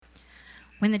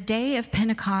When the day of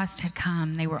Pentecost had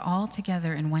come, they were all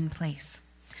together in one place.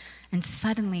 And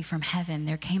suddenly from heaven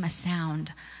there came a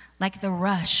sound like the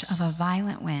rush of a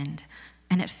violent wind,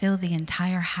 and it filled the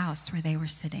entire house where they were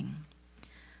sitting.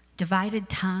 Divided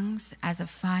tongues as of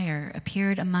fire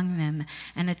appeared among them,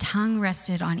 and a tongue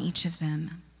rested on each of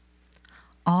them.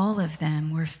 All of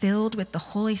them were filled with the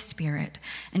Holy Spirit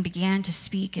and began to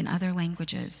speak in other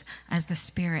languages as the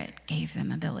Spirit gave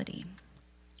them ability.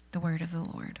 The word of the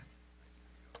Lord.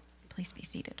 Please be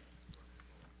seated.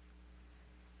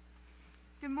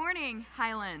 Good morning,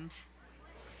 Highland.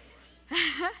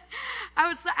 I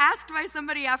was asked by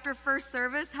somebody after first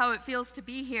service how it feels to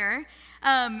be here,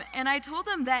 and I told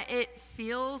them that it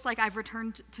feels like I've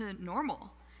returned to normal.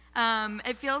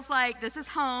 It feels like this is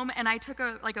home, and I took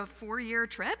a 4-year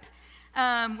trip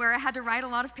where I had to write a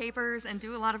lot of papers and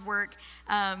do a lot of work,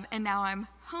 and now I'm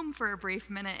home for a brief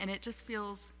minute, and it just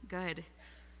feels good.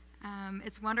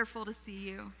 It's wonderful to see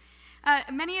you.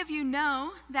 Many of you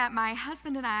know that my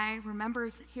husband and I were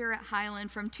members here at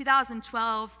Highland from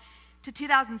 2012 to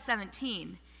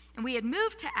 2017, and we had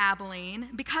moved to Abilene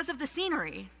because of the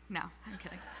scenery. No, I'm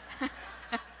kidding.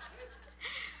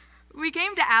 We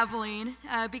came to Abilene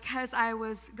because I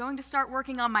was going to start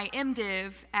working on my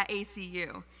MDiv at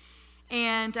ACU,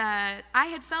 and I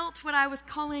had felt what I was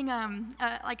calling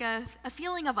a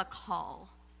feeling of a call.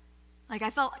 Like I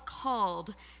felt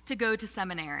called to go to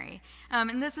seminary.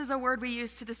 And this is a word we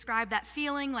use to describe that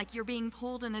feeling like you're being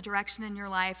pulled in a direction in your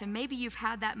life, and maybe you've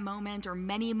had that moment or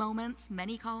many moments,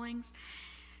 many callings.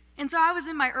 And so I was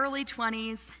in my early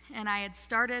 20s, and I had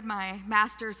started my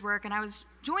master's work, and I was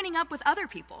joining up with other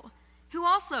people who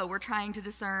also were trying to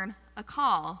discern a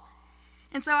call.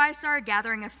 And so I started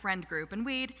gathering a friend group, and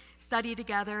we'd study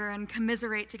together and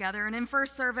commiserate together. And in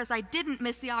first service, I didn't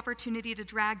miss the opportunity to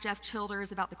drag Jeff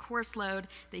Childers about the course load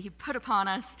that he put upon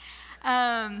us.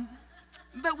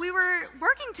 But we were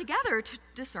working together to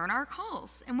discern our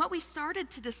calls. And what we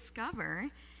started to discover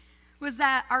was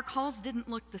that our calls didn't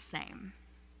look the same.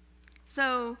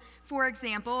 So, for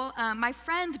example, my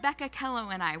friend Becca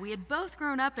Kello and I, we had both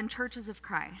grown up in Churches of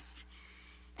Christ.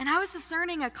 And I was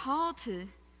discerning a call to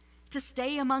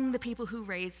stay among the people who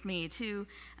raised me, to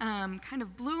kind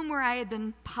of bloom where I had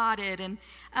been potted. And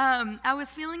I was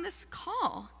feeling this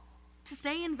call to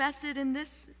stay invested in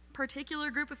this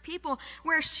particular group of people,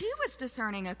 where she was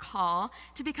discerning a call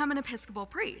to become an Episcopal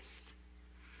priest.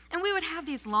 And we would have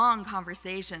these long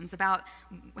conversations about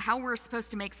how we're supposed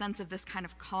to make sense of this kind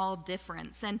of call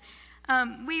difference. And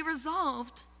we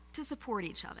resolved to support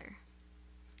each other.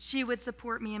 She would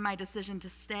support me in my decision to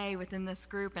stay within this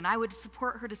group, and I would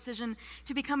support her decision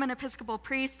to become an Episcopal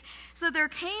priest. So there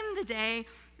came the day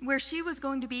where she was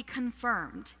going to be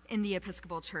confirmed in the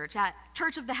Episcopal Church, at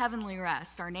Church of the Heavenly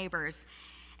Rest, our neighbors.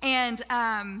 And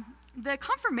the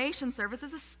confirmation service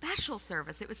is a special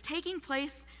service. It was taking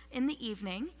place in the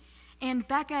evening, and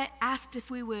Becca asked if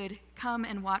we would come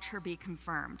and watch her be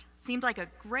confirmed. Seemed like a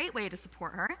great way to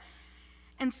support her.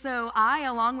 And so I,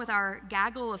 along with our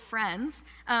gaggle of friends,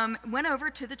 went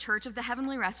over to the Church of the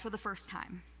Heavenly Rest for the first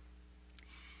time.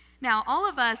 Now, all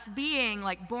of us being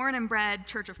like born and bred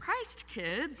Church of Christ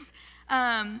kids,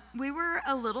 we were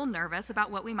a little nervous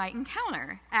about what we might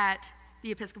encounter at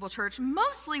the Episcopal Church.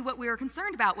 Mostly what we were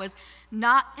concerned about was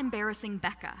not embarrassing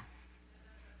Becca.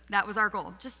 That was our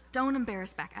goal. Just don't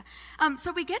embarrass Becca.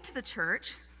 So we get to the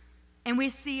church, and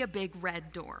we see a big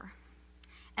red door.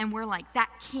 And we're like, that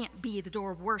can't be the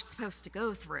door we're supposed to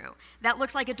go through. That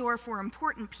looks like a door for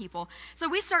important people. So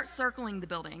we start circling the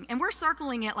building, and we're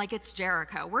circling it like it's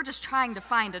Jericho. We're just trying to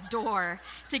find a door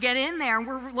to get in there, and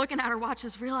we're looking at our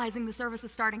watches, realizing the service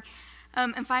is starting.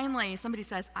 And finally, somebody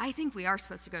says, I think we are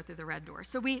supposed to go through the red door.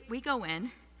 So we go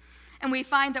in, and we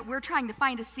find that we're trying to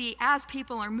find a seat as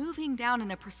people are moving down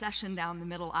in a procession down the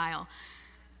middle aisle.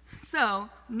 So,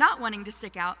 not wanting to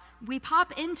stick out, we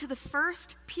pop into the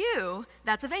first pew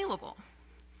that's available.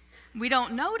 We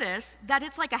don't notice that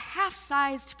it's like a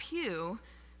half-sized pew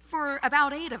for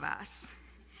about 8 of us.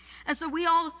 And so we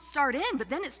all start in, but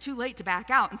then it's too late to back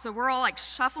out. And so we're all like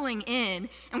shuffling in,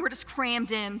 and we're just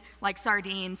crammed in like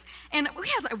sardines. And we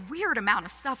had a weird amount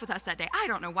of stuff with us that day. I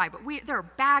don't know why, but there are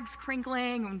bags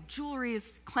crinkling and jewelry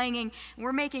is clanging. And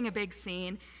we're making a big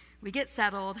scene. We get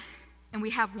settled, and we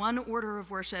have one order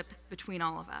of worship between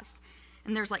all of us.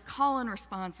 And there's like call and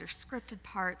response, there's scripted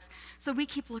parts. So we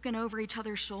keep looking over each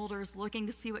other's shoulders, looking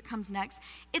to see what comes next.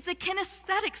 It's a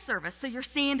kinesthetic service. So you're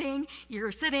standing,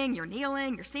 you're sitting, you're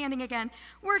kneeling, you're standing again.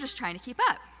 We're just trying to keep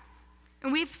up.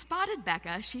 And we've spotted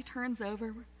Becca. She turns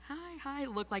over, hi,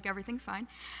 look like everything's fine.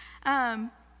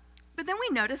 But then we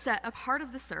notice that a part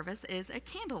of the service is a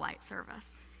candlelight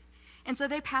service. And so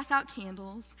they pass out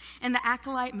candles, and the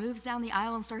acolyte moves down the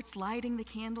aisle and starts lighting the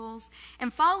candles.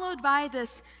 And followed by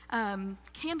this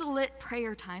candlelit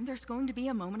prayer time, there's going to be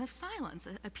a moment of silence,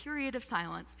 a period of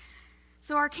silence.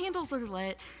 So our candles are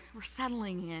lit, we're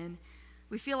settling in,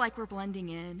 we feel like we're blending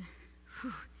in.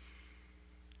 Whew.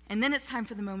 And then it's time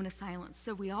for the moment of silence.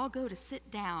 So we all go to sit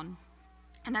down.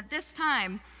 And at this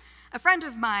time, a friend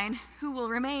of mine, who will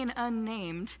remain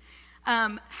unnamed,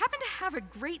 happened to have a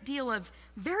great deal of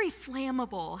very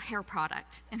flammable hair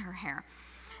product in her hair.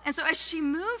 And so as she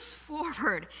moves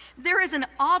forward, there is an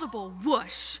audible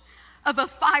whoosh of a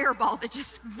fireball that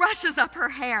just rushes up her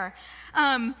hair.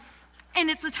 And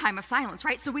it's a time of silence,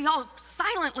 right? So we all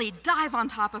silently dive on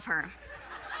top of her.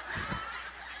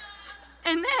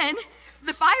 And then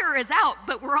the fire is out,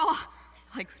 but we're all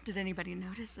like, did anybody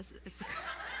notice?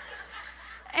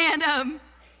 And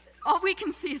all we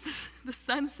can see is the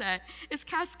sunset is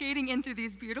cascading in through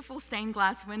these beautiful stained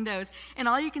glass windows, and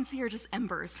all you can see are just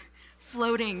embers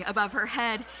floating above her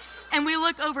head. And we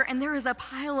look over, and there is a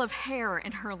pile of hair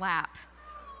in her lap.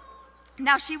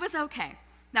 Now, she was okay.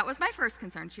 That was my first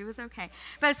concern. She was okay.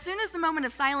 But as soon as the moment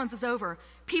of silence is over,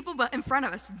 people in front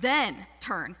of us then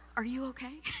turn, "Are you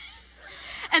okay?"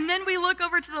 And then we look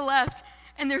over to the left,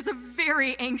 and there's a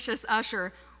very anxious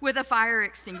usher with a fire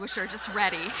extinguisher just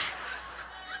ready.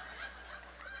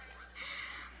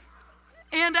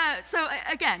 And so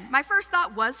again, my first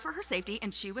thought was for her safety,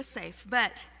 and she was safe.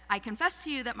 But I confess to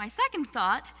you that my second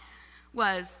thought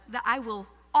was that I will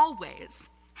always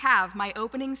have my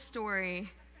opening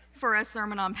story for a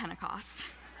sermon on Pentecost.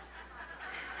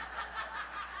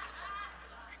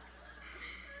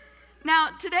 Now,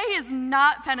 today is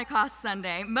not Pentecost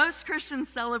Sunday. Most Christians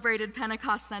celebrated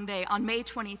Pentecost Sunday on May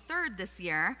 23rd this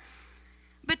year.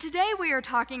 But today we are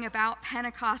talking about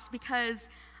Pentecost because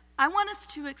I want us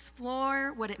to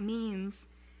explore what it means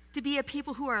to be a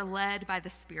people who are led by the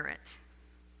Spirit.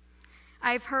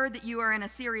 I've heard that you are in a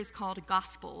series called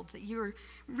Gospeled, that you're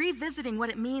revisiting what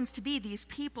it means to be these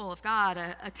people of God,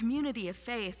 a community of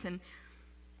faith.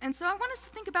 And so I want us to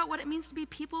think about what it means to be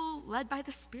people led by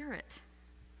the Spirit.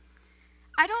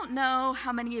 I don't know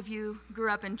how many of you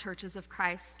grew up in Churches of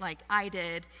Christ like I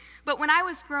did, but when I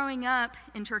was growing up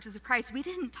in Churches of Christ, we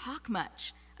didn't talk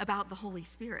much about the Holy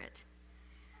Spirit.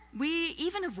 We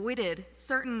even avoided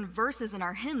certain verses in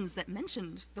our hymns that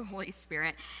mentioned the Holy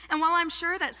Spirit. And while I'm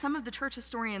sure that some of the church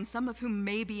historians, some of whom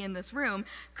may be in this room,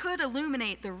 could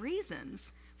illuminate the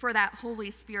reasons for that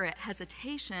Holy Spirit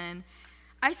hesitation,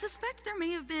 I suspect there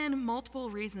may have been multiple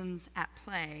reasons at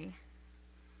play.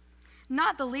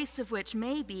 Not the least of which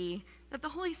may be that the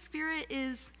Holy Spirit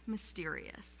is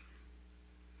mysterious.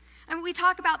 I mean, we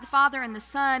talk about the Father and the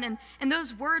Son, and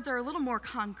those words are a little more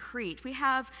concrete. We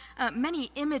have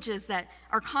many images that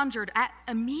are conjured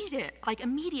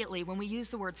immediately when we use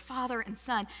the words Father and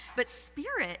Son, but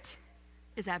Spirit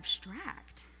is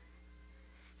abstract.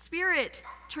 Spirit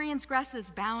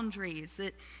transgresses boundaries.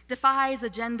 It defies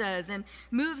agendas and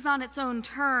moves on its own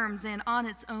terms and on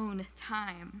its own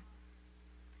time.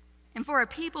 And for a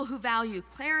people who value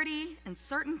clarity and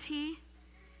certainty,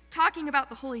 talking about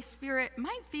the Holy Spirit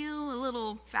might feel a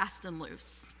little fast and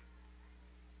loose.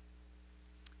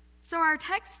 So our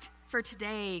text for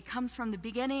today comes from the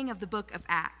beginning of the book of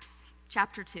Acts,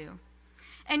 chapter 2.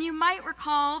 And you might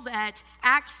recall that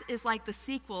Acts is like the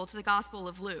sequel to the Gospel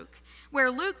of Luke,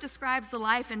 where Luke describes the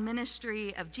life and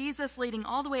ministry of Jesus leading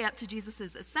all the way up to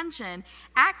Jesus' ascension.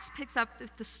 Acts picks up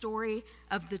the story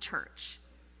of the church.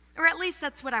 Or at least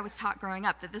that's what I was taught growing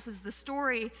up, that this is the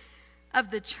story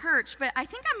of the church. But I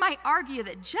think I might argue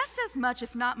that just as much,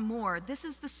 if not more, this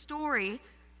is the story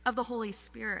of the Holy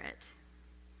Spirit.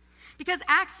 Because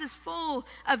Acts is full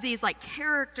of these like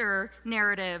character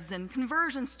narratives and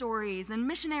conversion stories and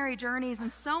missionary journeys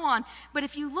and so on. But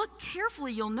if you look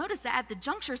carefully, you'll notice that at the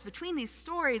junctures between these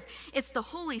stories, it's the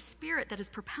Holy Spirit that is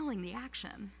propelling the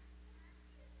action.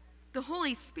 The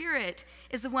Holy Spirit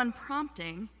is the one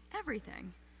prompting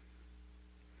everything.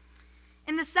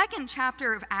 In the second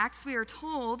chapter of Acts, we are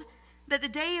told that the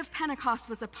day of Pentecost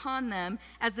was upon them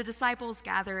as the disciples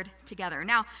gathered together.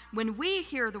 Now, when we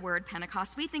hear the word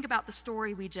Pentecost, we think about the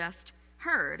story we just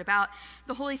heard, about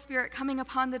the Holy Spirit coming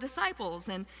upon the disciples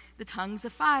and the tongues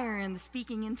of fire and the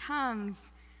speaking in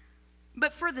tongues.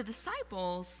 But for the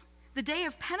disciples, the day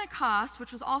of Pentecost,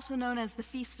 which was also known as the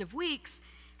Feast of Weeks,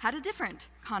 had a different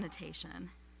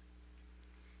connotation.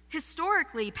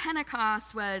 Historically,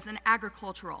 Pentecost was an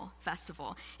agricultural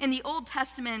festival. In the Old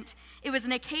Testament, it was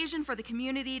an occasion for the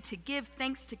community to give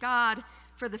thanks to God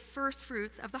for the first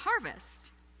fruits of the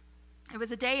harvest. It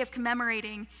was a day of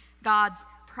commemorating God's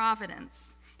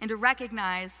providence and to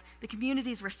recognize the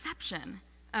community's reception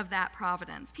of that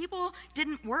providence. People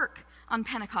didn't work on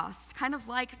Pentecost, kind of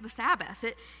like the Sabbath.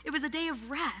 It was a day of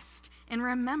rest and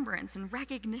remembrance and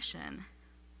recognition.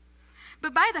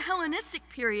 But by the Hellenistic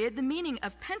period, the meaning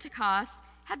of Pentecost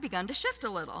had begun to shift a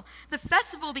little. The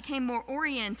festival became more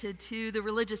oriented to the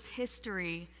religious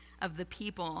history of the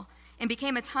people and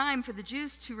became a time for the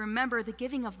Jews to remember the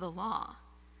giving of the law,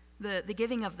 the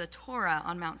giving of the Torah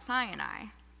on Mount Sinai.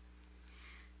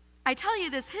 I tell you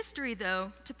this history,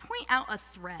 though, to point out a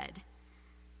thread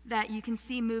that you can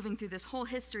see moving through this whole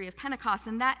history of Pentecost,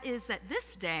 and that is that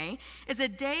this day is a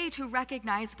day to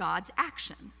recognize God's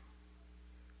action,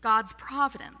 God's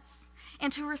providence,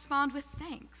 and to respond with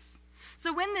thanks.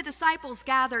 So when the disciples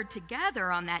gathered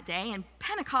together on that day and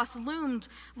Pentecost loomed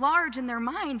large in their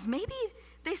minds, maybe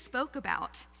they spoke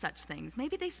about such things.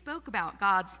 Maybe they spoke about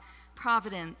God's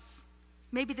providence.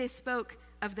 Maybe they spoke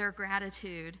of their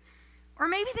gratitude. Or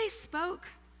maybe they spoke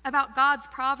about God's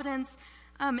providence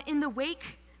in the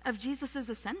wake of Jesus'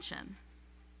 ascension.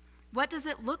 What does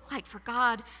it look like for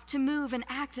God to move and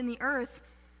act in the earth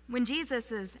when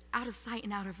Jesus is out of sight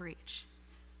and out of reach?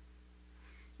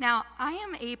 Now, I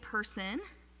am a person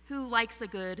who likes a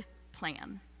good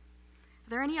plan. Are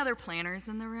there any other planners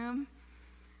in the room?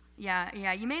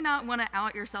 Yeah, you may not want to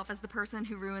out yourself as the person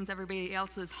who ruins everybody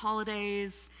else's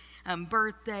holidays,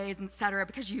 birthdays, etc.,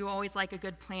 because you always like a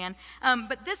good plan.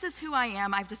 But this is who I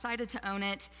am. I've decided to own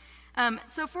it.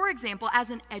 So, for example, as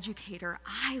an educator,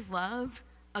 I love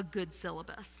a good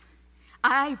syllabus.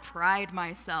 I pride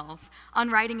myself on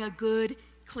writing a good,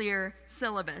 clear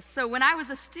syllabus. So when I was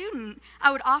a student,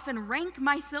 I would often rank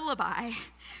my syllabi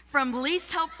from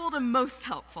least helpful to most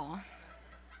helpful.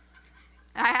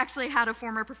 I actually had a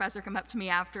former professor come up to me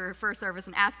after first service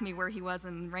and ask me where he was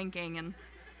in ranking, and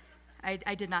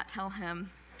I did not tell him.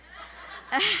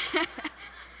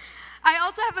 I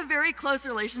also have a very close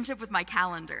relationship with my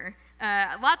calendar.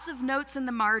 Lots of notes in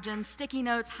the margins, sticky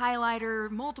notes,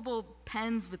 highlighter, multiple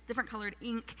pens with different colored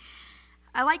ink.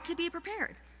 I like to be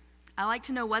prepared. I like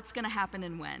to know what's going to happen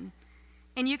and when.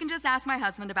 And you can just ask my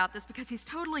husband about this because he's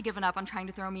totally given up on trying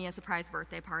to throw me a surprise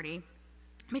birthday party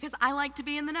because I like to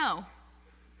be in the know.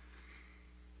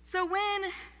 So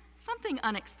when something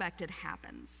unexpected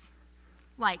happens,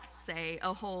 like, say,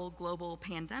 a whole global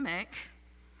pandemic,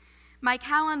 my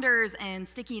calendars and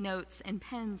sticky notes and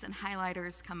pens and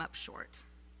highlighters come up short.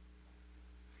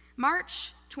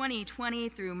 March 2020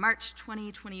 through March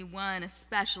 2021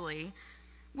 especially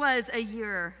was a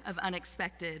year of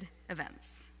unexpected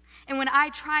events. And when I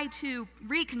try to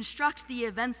reconstruct the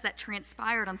events that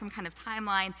transpired on some kind of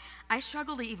timeline, I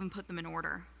struggle to even put them in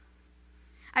order.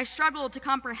 I struggled to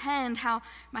comprehend how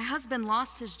my husband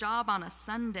lost his job on a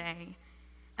Sunday,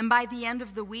 and by the end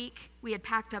of the week, we had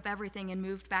packed up everything and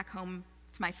moved back home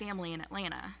to my family in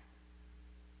Atlanta.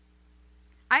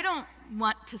 I don't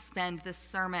want to spend this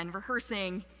sermon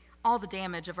rehearsing all the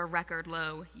damage of a record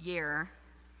low year.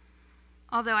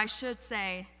 Although I should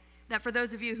say that for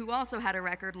those of you who also had a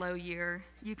record low year,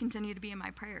 you continue to be in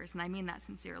my prayers, and I mean that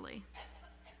sincerely.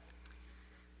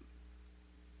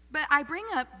 But I bring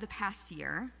up the past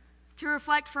year to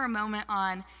reflect for a moment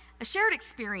on a shared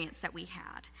experience that we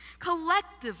had.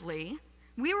 Collectively,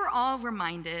 we were all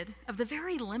reminded of the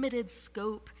very limited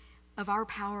scope of our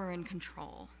power and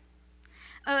control.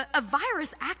 A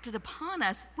virus acted upon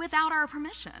us without our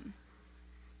permission.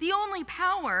 The only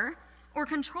power or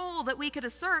control that we could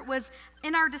assert was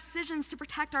in our decisions to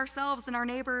protect ourselves and our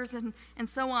neighbors and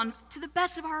so on to the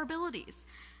best of our abilities.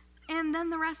 And then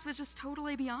the rest was just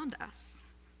totally beyond us.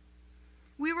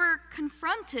 We were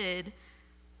confronted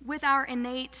with our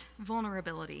innate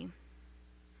vulnerability.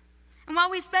 And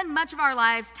while we spend much of our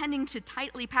lives tending to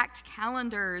tightly packed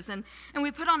calendars and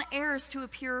we put on airs to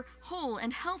appear whole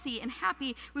and healthy and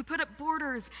happy, we put up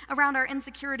borders around our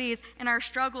insecurities and our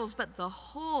struggles, but the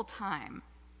whole time,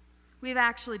 we've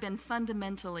actually been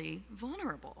fundamentally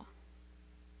vulnerable.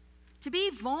 To be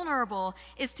vulnerable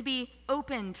is to be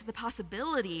open to the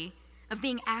possibility of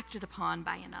being acted upon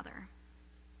by another.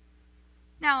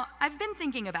 Now, I've been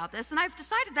thinking about this, and I've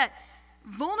decided that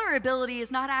vulnerability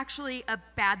is not actually a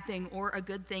bad thing or a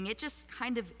good thing. It just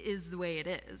kind of is the way it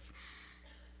is.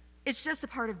 It's just a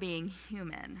part of being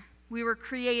human. We were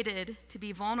created to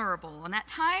be vulnerable, and at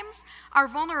times, our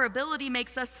vulnerability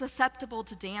makes us susceptible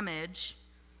to damage.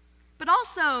 But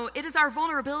also, it is our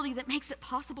vulnerability that makes it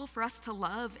possible for us to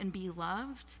love and be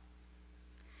loved.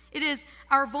 It is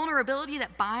our vulnerability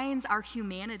that binds our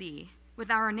humanity with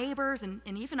our neighbors and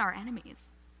even our enemies.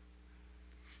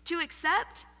 To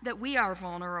accept that we are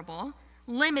vulnerable,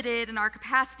 limited in our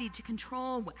capacity to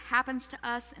control what happens to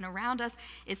us and around us,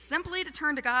 is simply to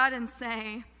turn to God and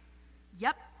say,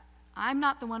 yep, I'm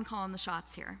not the one calling the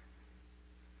shots here.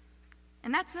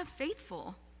 And that's a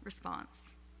faithful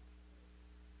response.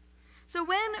 So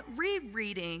when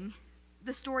rereading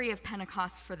the story of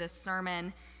Pentecost for this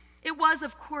sermon, it was,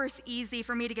 of course, easy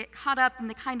for me to get caught up in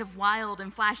the kind of wild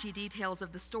and flashy details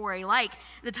of the story, like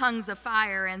the tongues of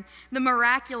fire and the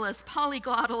miraculous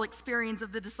polyglottal experience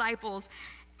of the disciples.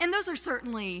 And those are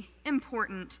certainly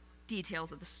important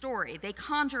details of the story. They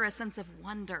conjure a sense of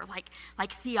wonder,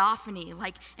 like theophany,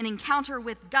 like an encounter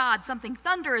with God, something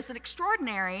thunderous and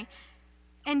extraordinary.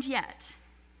 And yet,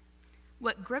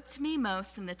 what gripped me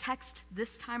most in the text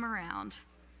this time around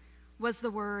was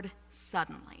the word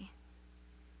suddenly.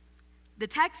 The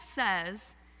text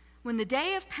says, when the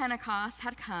day of Pentecost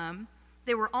had come,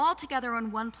 they were all together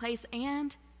in one place,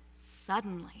 and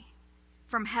suddenly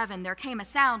from heaven there came a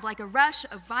sound like a rush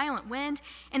of violent wind,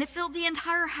 and it filled the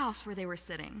entire house where they were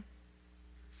sitting.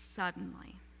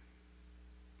 Suddenly.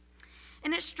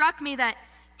 And it struck me that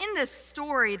in this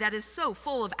story that is so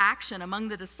full of action among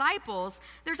the disciples,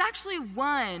 there's actually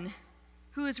one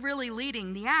who is really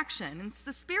leading the action. And it's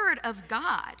the Spirit of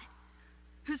God,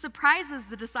 who surprises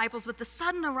the disciples with the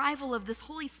sudden arrival of this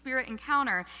Holy Spirit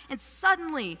encounter. And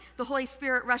suddenly the Holy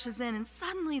Spirit rushes in, and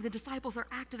suddenly the disciples are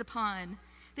acted upon.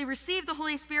 They receive the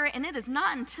Holy Spirit, and it is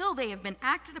not until they have been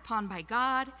acted upon by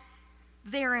God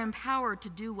they are empowered to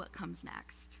do what comes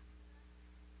next.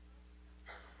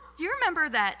 Do you remember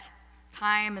that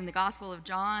time in the Gospel of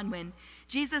John when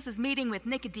Jesus is meeting with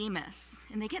Nicodemus,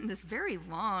 and they get in this very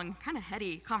long, kind of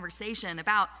heady conversation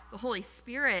about the Holy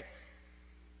Spirit?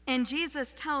 And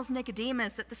Jesus tells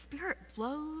Nicodemus that the Spirit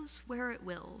blows where it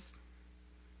wills.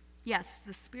 Yes,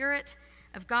 the Spirit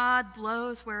of God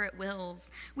blows where it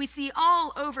wills. We see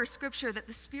all over Scripture that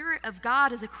the Spirit of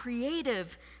God is a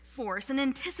creative force, an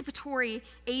anticipatory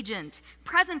agent,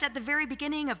 present at the very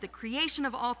beginning of the creation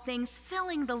of all things,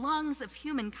 filling the lungs of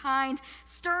humankind,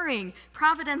 stirring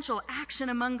providential action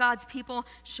among God's people,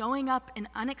 showing up in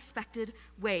unexpected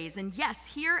ways. And yes,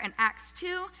 here in Acts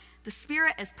 2, the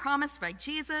Spirit, as promised by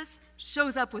Jesus,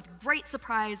 shows up with great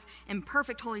surprise in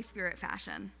perfect Holy Spirit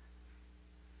fashion.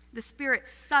 The Spirit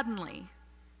suddenly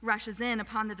rushes in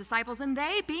upon the disciples, and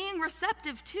they, being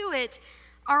receptive to it,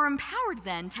 are empowered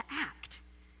then to act,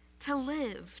 to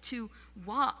live, to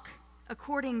walk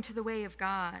according to the way of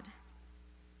God.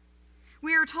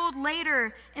 We are told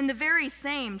later in the very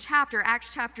same chapter,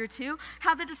 Acts chapter 2,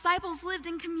 how the disciples lived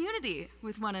in community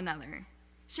with one another,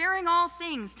 sharing all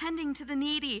things, tending to the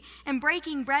needy, and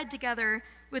breaking bread together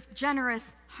with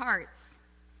generous hearts.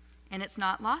 And it's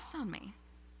not lost on me.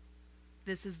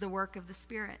 This is the work of the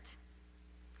Spirit.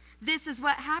 This is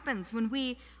what happens when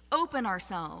we open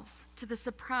ourselves to the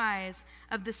surprise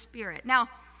of the Spirit. Now,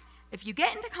 if you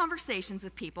get into conversations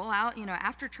with people out,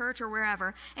 after church or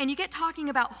wherever, and you get talking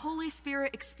about Holy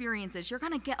Spirit experiences, you're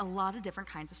going to get a lot of different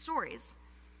kinds of stories.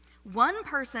 One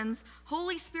person's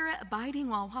Holy Spirit abiding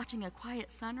while watching a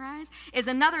quiet sunrise is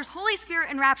another's Holy Spirit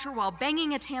in rapture while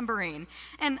banging a tambourine.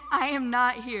 And I am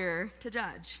not here to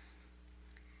judge.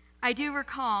 I do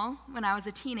recall when I was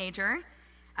a teenager,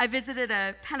 I visited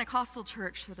a Pentecostal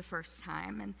church for the first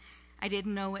time, and I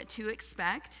didn't know what to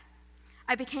expect.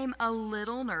 I became a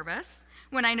little nervous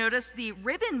when I noticed the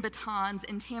ribbon batons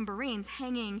and tambourines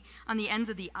hanging on the ends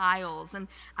of the aisles, and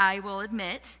I will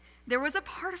admit, there was a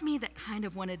part of me that kind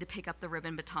of wanted to pick up the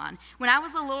ribbon baton. When I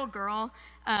was a little girl,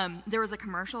 there was a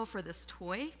commercial for this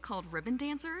toy called Ribbon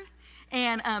Dancer,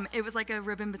 and it was like a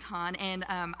ribbon baton, and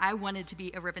I wanted to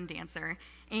be a ribbon dancer.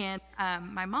 And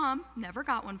my mom never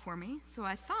got one for me, so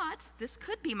I thought this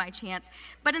could be my chance.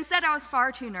 But instead, I was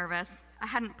far too nervous. I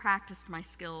hadn't practiced my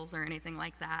skills or anything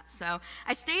like that, so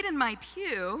I stayed in my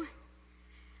pew.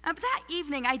 But that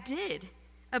evening, I did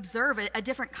observe a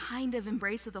different kind of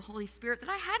embrace of the Holy Spirit that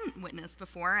I hadn't witnessed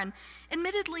before. And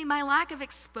admittedly, my lack of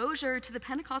exposure to the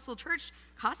Pentecostal church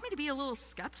caused me to be a little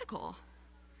skeptical.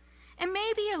 And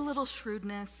maybe a little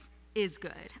shrewdness is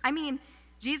good. I mean,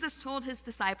 Jesus told his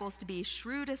disciples to be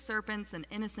shrewd as serpents and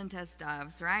innocent as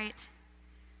doves, right?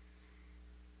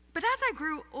 But as I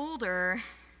grew older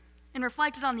and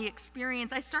reflected on the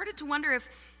experience, I started to wonder if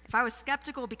I was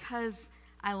skeptical because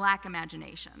I lack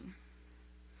imagination.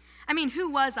 I mean, who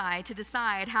was I to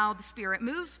decide how the Spirit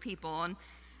moves people? And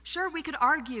sure, we could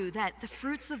argue that the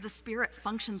fruits of the Spirit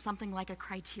function something like a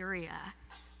criteria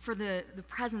for the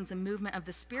presence and movement of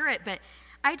the Spirit, but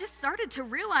I just started to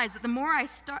realize that the more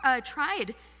I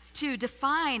tried to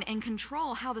define and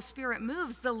control how the Spirit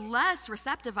moves, the less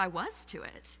receptive I was to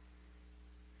it.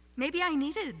 Maybe I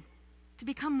needed to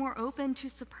become more open to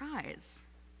surprise.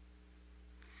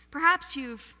 Perhaps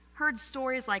you've heard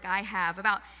stories like I have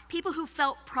about people who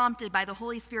felt prompted by the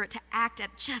Holy Spirit to act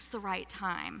at just the right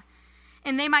time.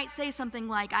 And they might say something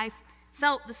like, I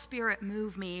felt the Spirit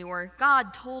move me, or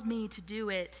God told me to do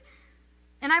it.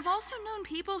 And I've also known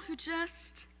people who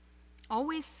just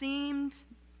always seemed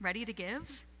ready to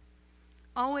give,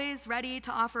 always ready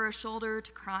to offer a shoulder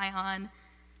to cry on,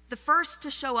 the first to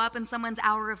show up in someone's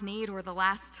hour of need or the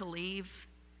last to leave.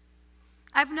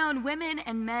 I've known women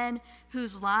and men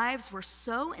whose lives were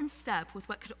so in step with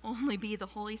what could only be the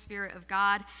Holy Spirit of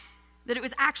God that it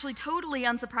was actually totally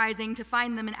unsurprising to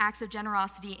find them in acts of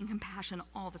generosity and compassion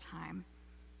all the time.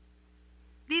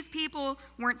 These people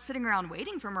weren't sitting around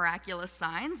waiting for miraculous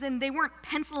signs, and they weren't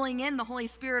penciling in the Holy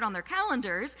Spirit on their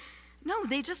calendars. No,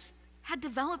 they just had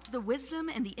developed the wisdom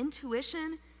and the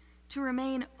intuition to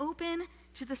remain open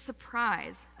to the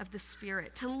surprise of the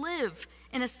Spirit, to live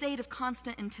in a state of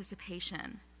constant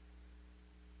anticipation.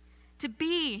 To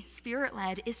be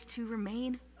Spirit-led is to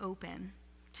remain open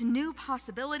to new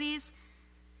possibilities,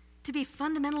 to be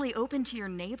fundamentally open to your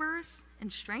neighbors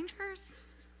and strangers,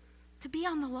 to be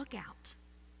on the lookout.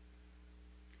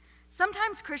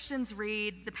 Sometimes Christians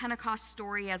read the Pentecost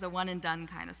story as a one-and-done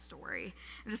kind of story.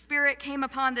 The Spirit came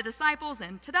upon the disciples,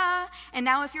 and ta-da! And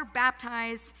now if you're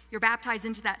baptized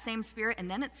into that same Spirit, and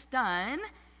then it's done.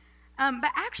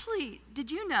 But actually,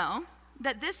 did you know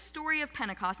that this story of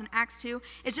Pentecost in Acts 2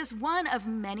 is just one of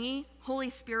many Holy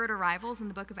Spirit arrivals in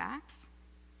the book of Acts?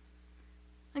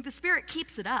 Like, the Spirit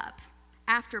keeps it up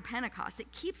after Pentecost.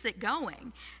 It keeps it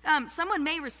going. Someone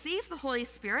may receive the Holy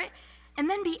Spirit and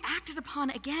then be acted upon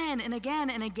again and again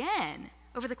and again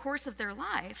over the course of their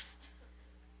life.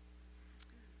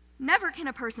 Never can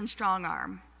a person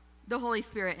strong-arm the Holy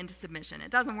Spirit into submission.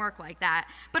 It doesn't work like that.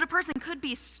 But a person could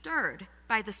be stirred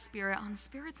by the Spirit on the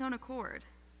Spirit's own accord.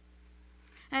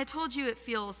 And I told you it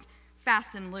feels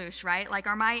fast and loose, right? Like,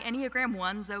 are my Enneagram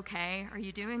 1s okay? Are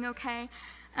you doing okay?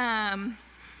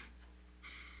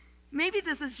 Maybe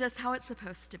this is just how it's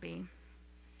supposed to be.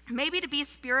 Maybe to be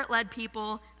Spirit-led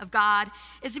people of God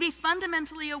is to be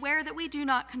fundamentally aware that we do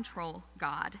not control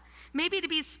God. Maybe to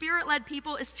be Spirit-led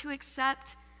people is to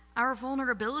accept our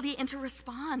vulnerability and to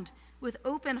respond with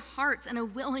open hearts and a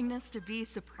willingness to be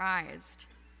surprised.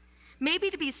 Maybe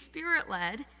to be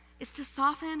Spirit-led is to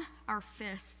soften our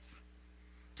fists,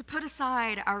 to put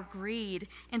aside our greed,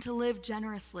 and to live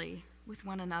generously with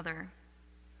one another.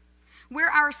 Where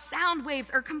our sound waves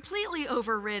are completely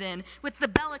overridden with the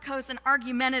bellicose and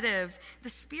argumentative, the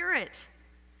Spirit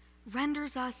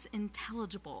renders us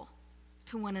intelligible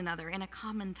to one another in a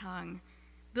common tongue,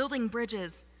 building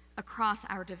bridges across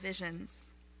our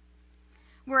divisions.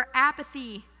 Where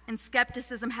apathy and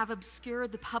skepticism have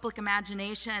obscured the public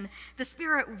imagination, the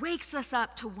Spirit wakes us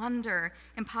up to wonder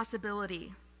and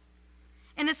possibility.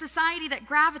 In a society that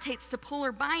gravitates to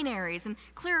polar binaries and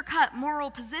clear-cut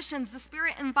moral positions, the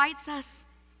Spirit invites us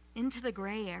into the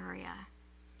gray area,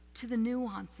 to the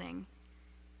nuancing,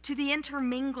 to the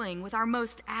intermingling with our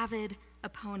most avid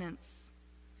opponents.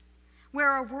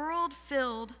 Where a world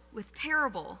filled with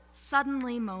terrible,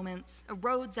 suddenly moments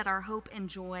erodes at our hope and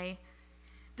joy,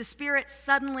 the Spirit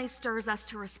suddenly stirs us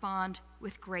to respond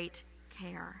with great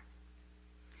care.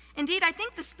 Indeed, I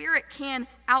think the Spirit can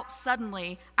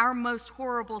out-suddenly our most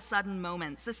horrible sudden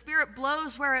moments. The Spirit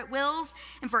blows where it wills,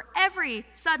 and for every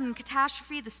sudden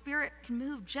catastrophe, the Spirit can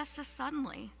move just as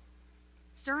suddenly,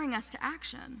 stirring us to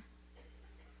action.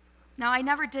 Now, I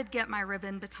never did get my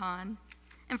ribbon baton,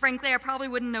 and frankly, I probably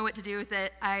wouldn't know what to do with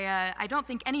it. I don't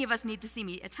think any of us need to see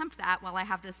me attempt that while I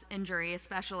have this injury,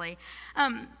 especially.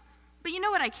 But you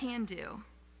know what I can do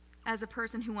as a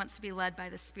person who wants to be led by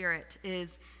the Spirit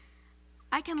is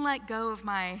I can let go of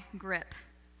my grip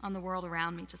on the world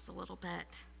around me just a little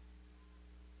bit.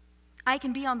 I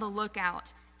can be on the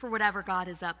lookout for whatever God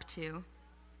is up to.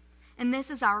 And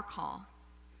this is our call.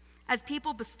 As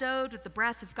people bestowed with the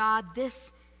breath of God,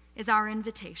 this is our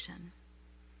invitation,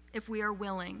 if we are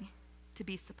willing to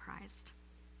be surprised.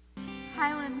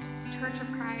 Highland Church of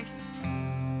Christ,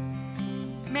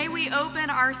 may we open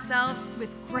ourselves with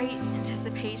great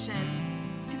anticipation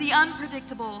to the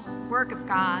unpredictable work of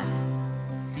God.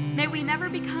 May we never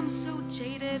become so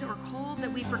jaded or cold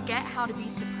that we forget how to be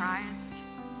surprised.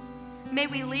 May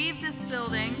we leave this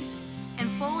building and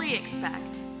fully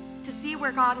expect to see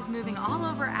where God is moving all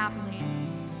over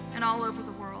Abilene and all over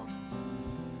the world.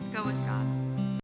 Go with God.